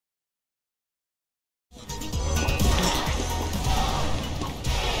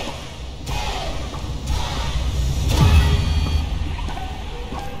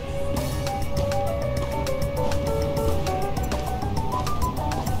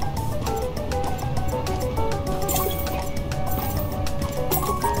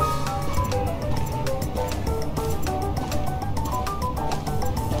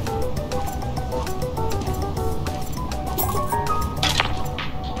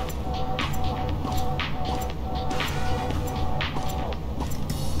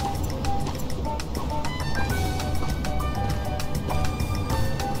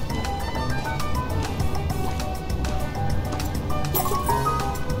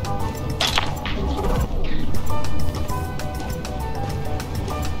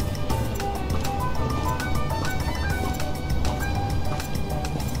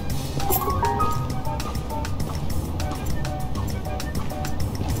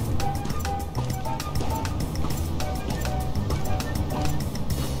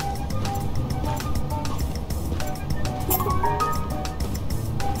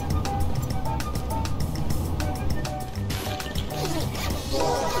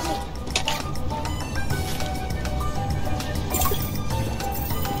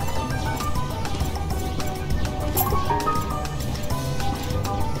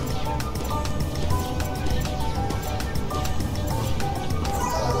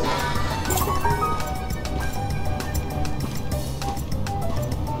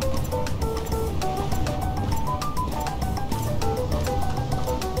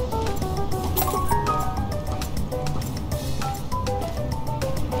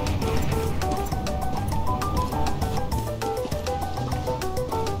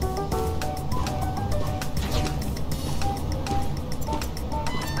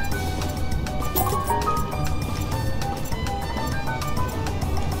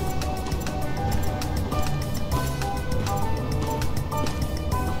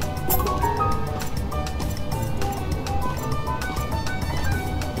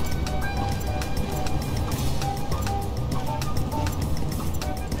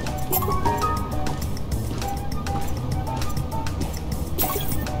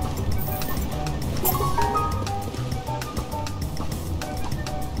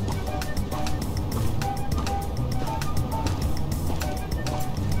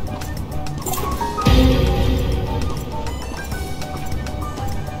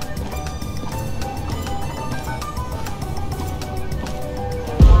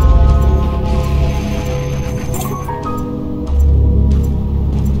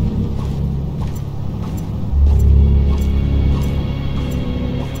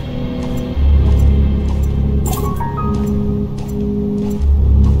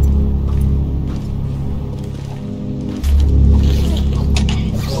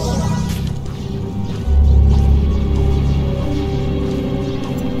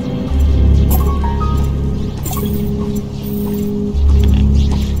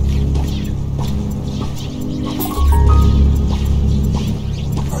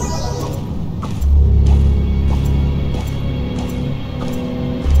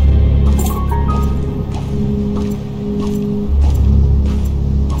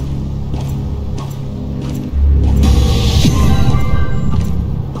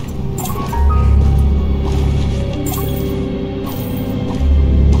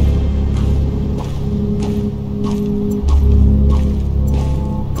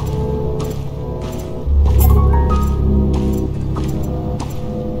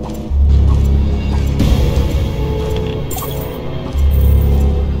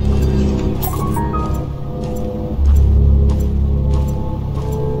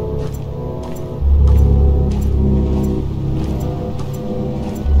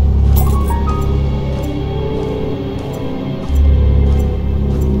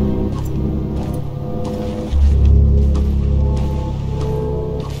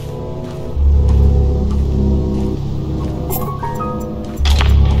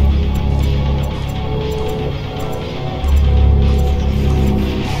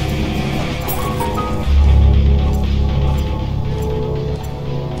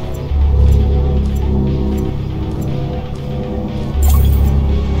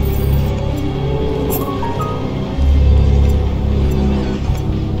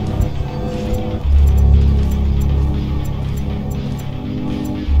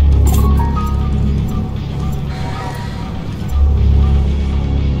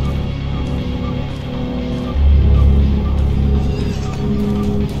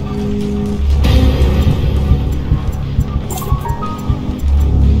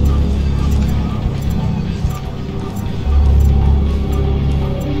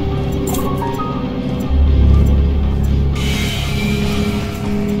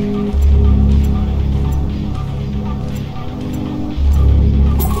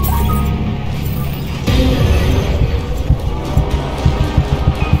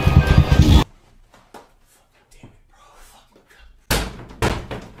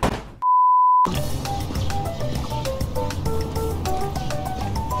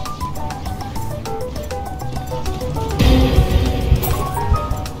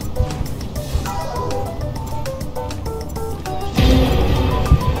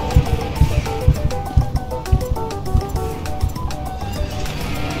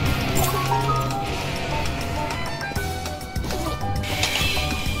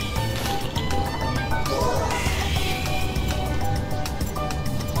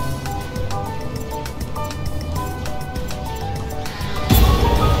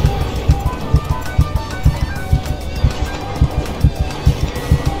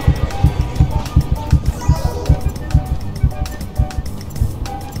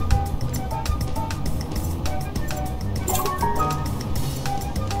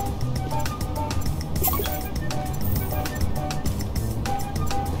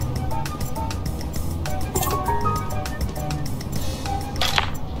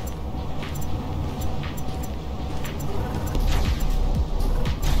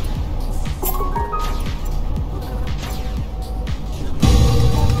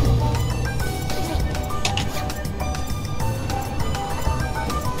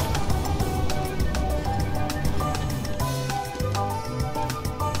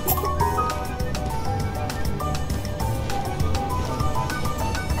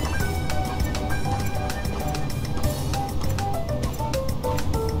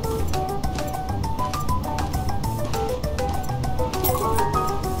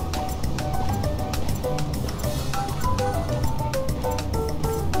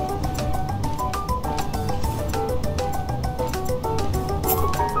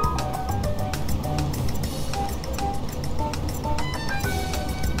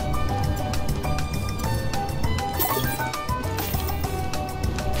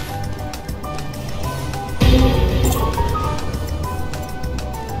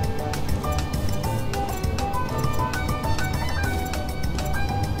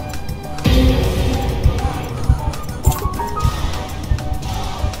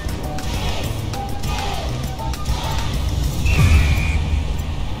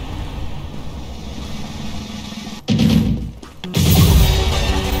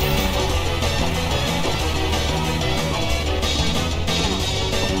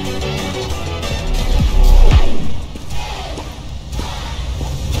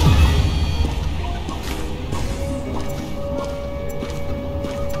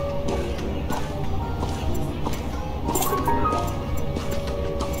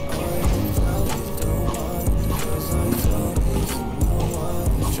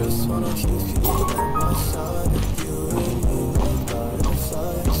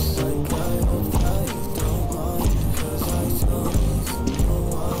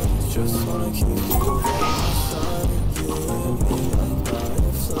Just wanna keep you by my side. You and me like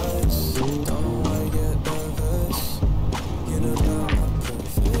butterflies. Don't know why I get nervous. You know that I'm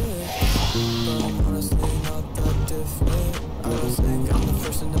perfect, but I'm honestly not that different. I don't think I'm the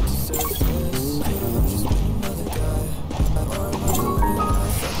person that deserves this. Could have just been another guy, or am I living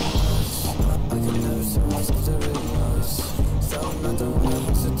life like a mess? I could never tell myself to really was. So I'm not the one that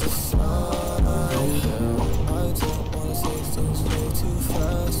has to decide. I don't wanna say things way too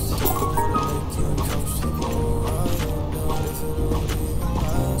fast. Don't wanna make you uncomfortable. I don't know if it'll even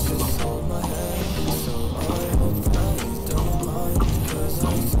last. Just hold my hand, so I hope that you don't mind. Cause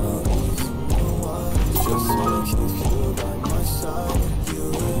I don't even know why. Just wanna keep you by my side. You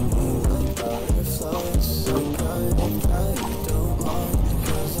and me like butterflies. Like I hope that you don't mind.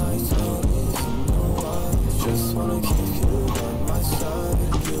 Cause I don't even know why. Just wanna keep you by my side.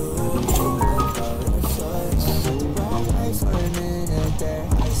 You and me like butterflies. Wrong place for a minute there.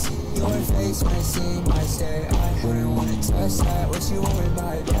 I see your face when I see my stare. I wouldn't wanna touch that. Wish you weren't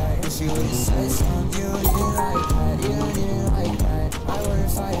right back. Wish you would've said something. You didn't like that. You didn't like that. I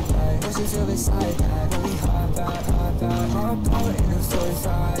wouldn't fight back. Wish you feel beside that. When we hop out, hop out, hop out in the 45.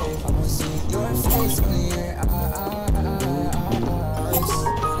 I wanna see your face when you're I don't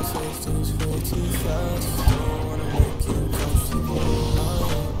wanna say things way too fast. Don't wanna make you comfortable. I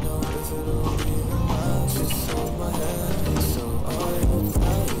don't know if it'll even last. Just hold my hand, so I hope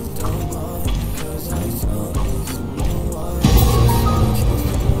that you don't mind. Cause I don't even know why. Just wanna keep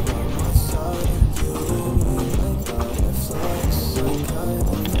you by my side. You and me like butterflies. Like I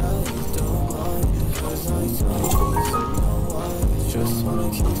hope that you don't mind. Cause I don't even know why. Just wanna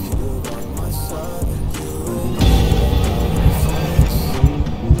keep you by my side. You and me like butterflies.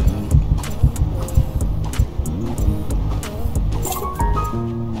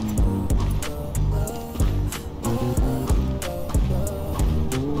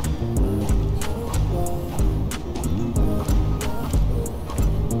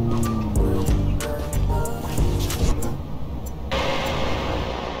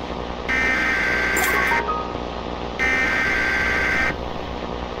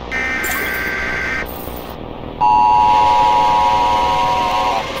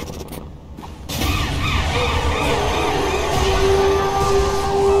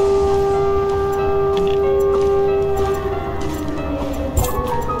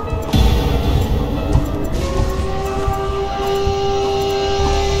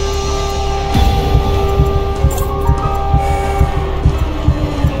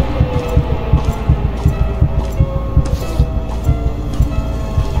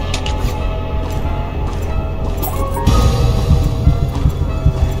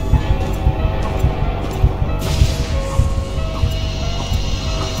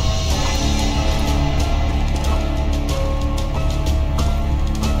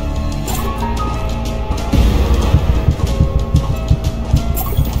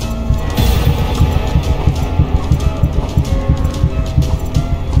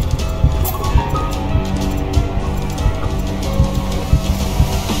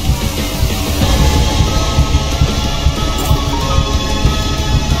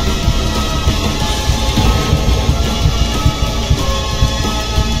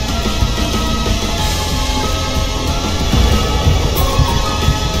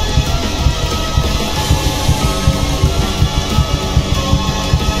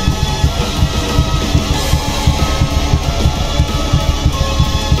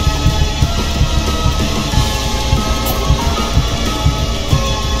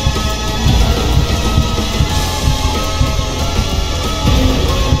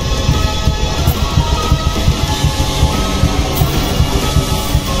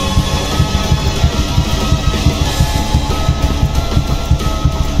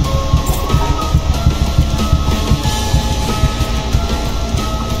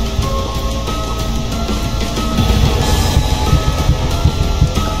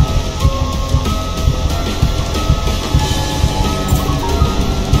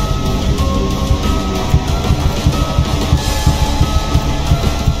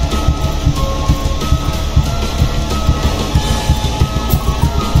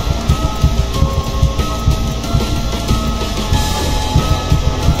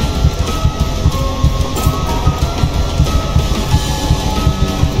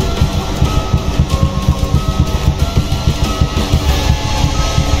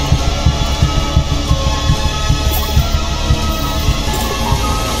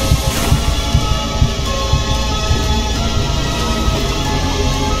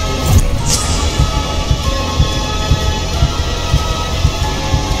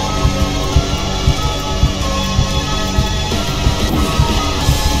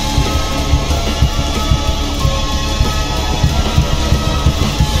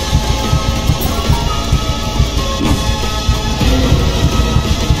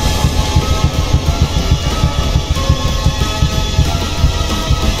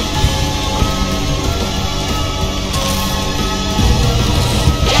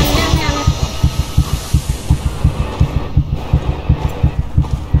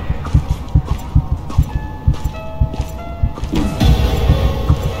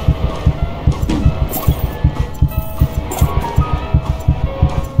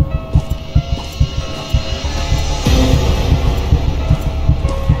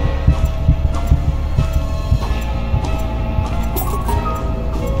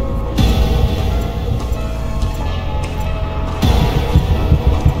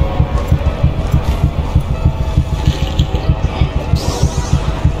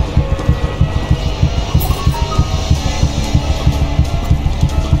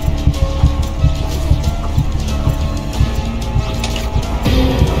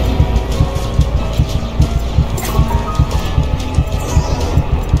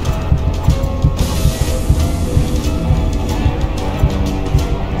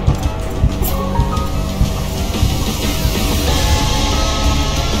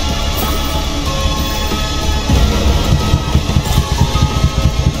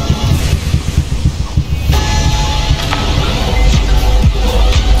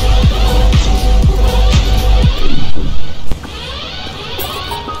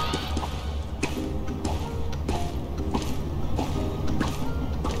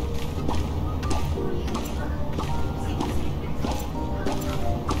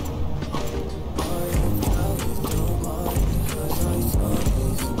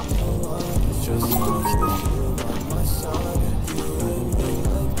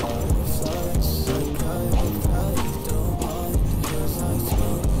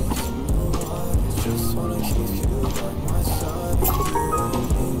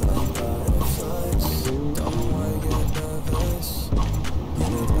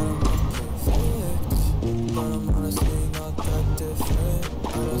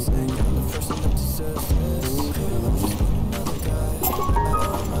 just miss. Could've just been another guy. I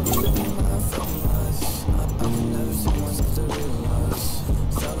remember looking my from the eyes. I can never see myself to realize.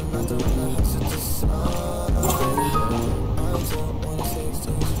 Starting at the when I have to decide. I don't wanna take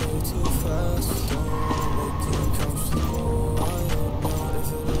things way too fast. Don't wanna make you comfortable. I don't know if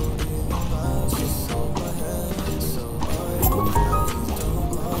it'll even last. Just hold my hand so I hope that you don't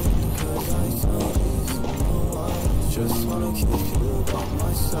mind. Cause I don't even know why. Just wanna keep you by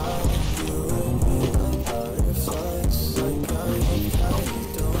my side. You and me like butterflies. Like I hope that you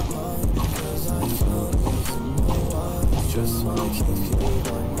don't mind. Cause I don't even know why. Just wanna keep you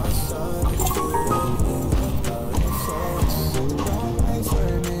by my side. You and me like butterflies. Don't wait for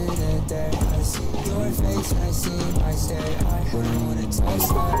a minute there. I see your face and I see my stare. I wouldn't wanna touch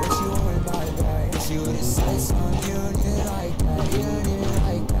that. What you want by that? If you would've said something, you didn't like that. You didn't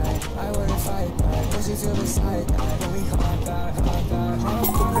like that. I wouldn't fight back. Cause you feel beside that. When we hop out in the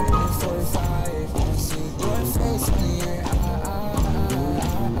 45. I see your face on the air. I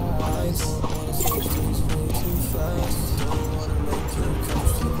don't wanna take things way too fast. Don't wanna make you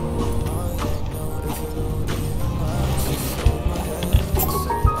comfortable. I don't know if it'll even last. Just hold my hand and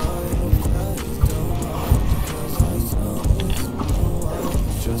say I hope that you don't mind. Cause I don't even know why.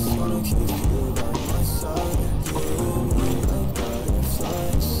 Just wanna keep you by my side. You and me like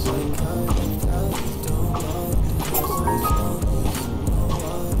butterflies. Like I hope that you don't mind. Cause I don't even know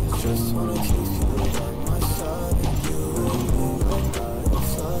why. Just wanna keep you